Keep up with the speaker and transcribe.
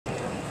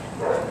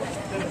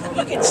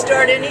You can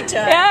start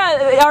anytime.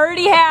 Yeah, I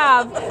already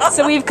have.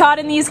 So we've caught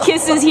in these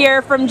kisses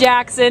here from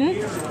Jackson,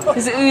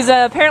 who's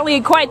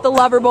apparently quite the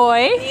lover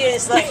boy. He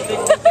is like a big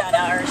week on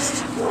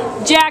ours.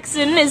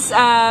 Jackson is,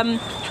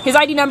 his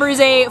ID number is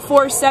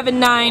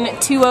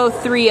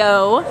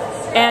A4792030,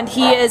 and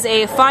he is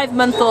a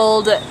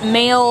 5-month-old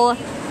male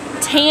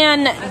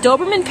tan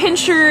Doberman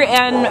Pinscher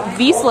and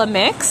Vizsla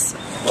mix.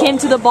 Came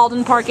to the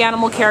Baldwin Park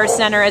Animal Care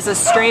Center as a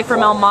stray from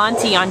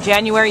Monte on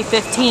January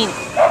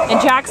 15th. And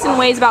Jackson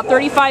weighs about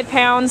 35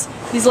 pounds.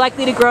 He's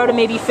likely to grow to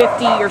maybe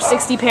 50 or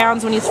 60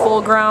 pounds when he's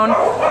full grown.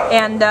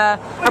 And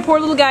our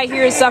poor little guy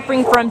here is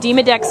suffering from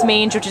Demodex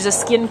mange, which is a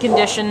skin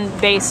condition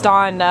based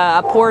on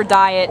a poor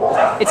diet.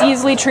 It's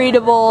easily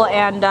treatable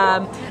and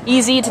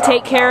easy to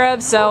take care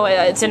of, so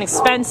it's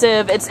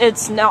inexpensive.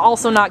 It's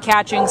also not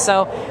catching,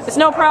 so it's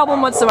no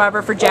problem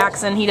whatsoever for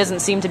Jackson. He doesn't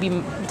seem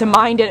to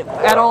mind it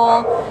at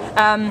all.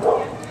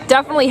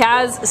 Definitely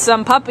has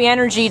some puppy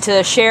energy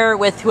to share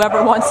with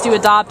whoever wants to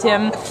adopt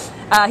him.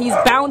 He's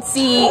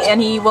bouncy,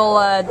 and he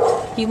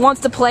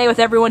wants to play with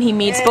everyone he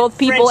meets, both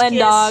people and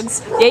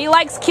dogs. Yeah, he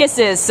likes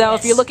kisses, so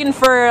if you're looking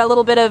for a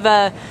little bit of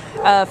a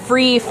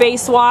free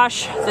face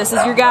wash, this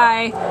is your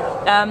guy.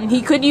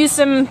 He could use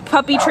some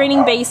puppy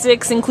training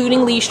basics,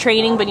 including leash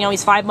training, but you know,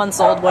 he's 5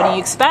 months old. What do you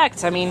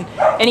expect? I mean,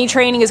 any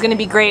training is going to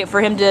be great for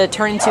him to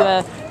turn into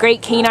a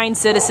great canine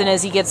citizen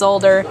as he gets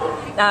older.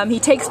 He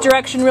takes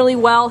direction really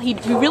well. He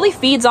really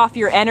feeds off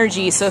your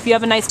energy, so if you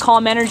have a nice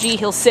calm energy,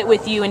 he'll sit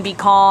with you and be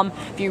calm.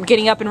 If you're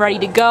getting up and ready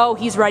to go,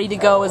 he's ready to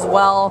go as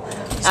well.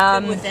 He's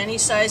good with any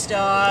size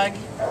dog.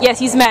 Yes,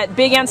 he's met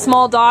big and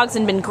small dogs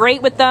and been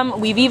great with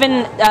them. We've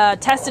even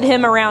tested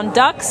him around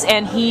ducks,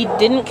 and he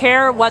didn't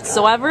care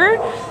whatsoever.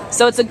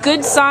 So it's a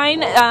good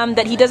sign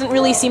that he doesn't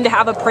really seem to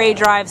have a prey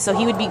drive, so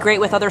he would be great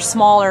with other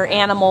smaller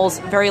animals,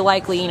 very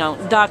likely, you know,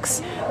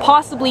 ducks,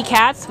 possibly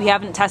cats. We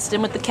haven't tested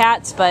him with the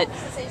cats, but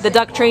the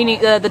duck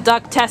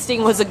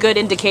testing was a good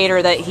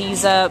indicator that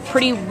he's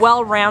pretty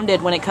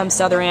well-rounded when it comes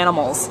to other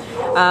animals.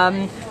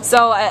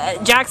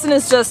 Jackson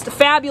is just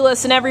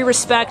fabulous in every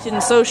respect,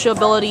 in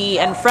sociability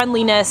and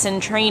friendliness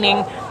and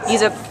training.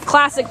 He's a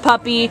classic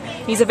puppy.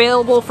 He's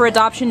available for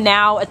adoption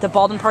now at the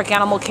Baldwin Park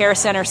Animal Care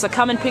Center, so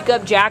come and pick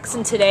up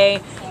Jackson today.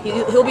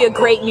 He'll be a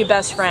great new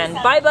best friend.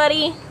 Bye,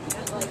 buddy.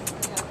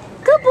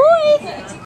 Good boy.